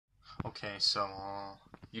Okay, so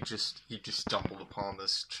you just stumbled upon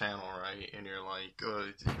this channel, right? And you're like,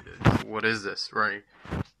 what is this, right?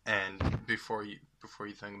 And before you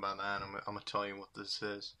think about that, I'm gonna tell you what this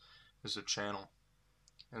is. This is a channel,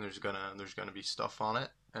 and there's gonna be stuff on it,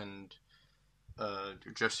 and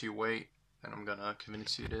just you wait, and I'm gonna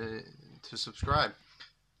convince you to subscribe.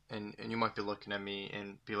 And you might be looking at me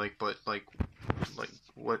and be like, but like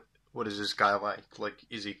what is this guy like? Like,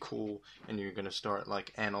 is he cool? And you're gonna start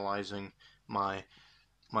like analyzing my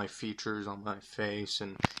features on my face,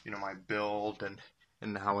 and my build,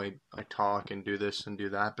 and how I talk and do this and do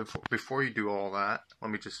that. Before you do all that,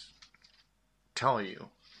 let me just tell you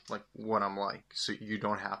like what I'm like, so you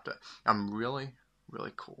don't have to. I'm really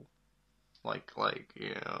cool. Like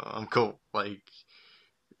I'm cool. Like,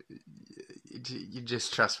 you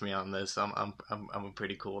just trust me on this. I'm a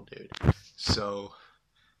pretty cool dude. So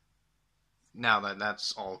now that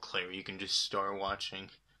that's all clear, you can just start watching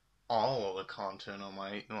all of the content on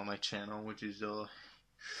my channel, which is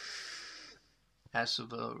as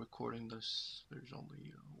of recording this, there's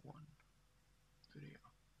only one video,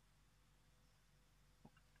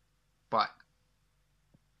 but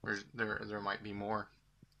there might be more.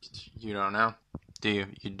 You don't know, do you?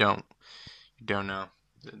 You don't know.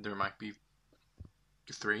 There might be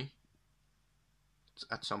 3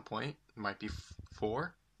 at some point. It might be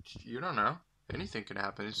 4. You don't know. Anything could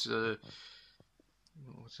happen. It's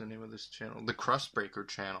what's the name of this channel? The Crust Breaker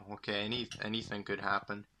channel. Okay, anything could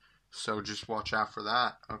happen. So just watch out for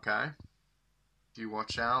that. Okay, you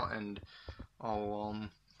watch out, and I'll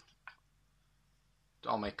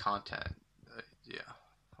make content. Yeah,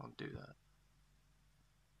 I'll do that.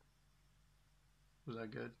 Was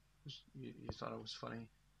that good? You thought it was funny?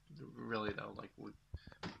 Really though, like,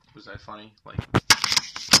 was that funny? Like,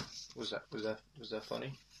 was that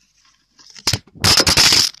funny?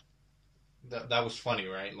 That was funny,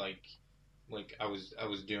 right? Like I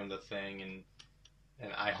was doing the thing,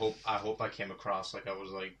 and I hope I came across like I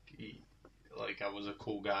was like I was a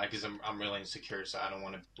cool guy, because I'm really insecure, so I don't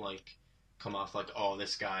want to like come off like, oh,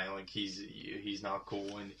 this guy, like he's not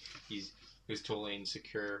cool, and he's totally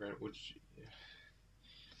insecure, which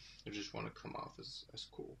I just want to come off as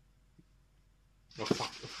cool. Oh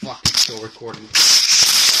fuck, it's still recording.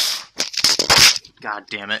 God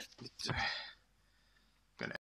damn it.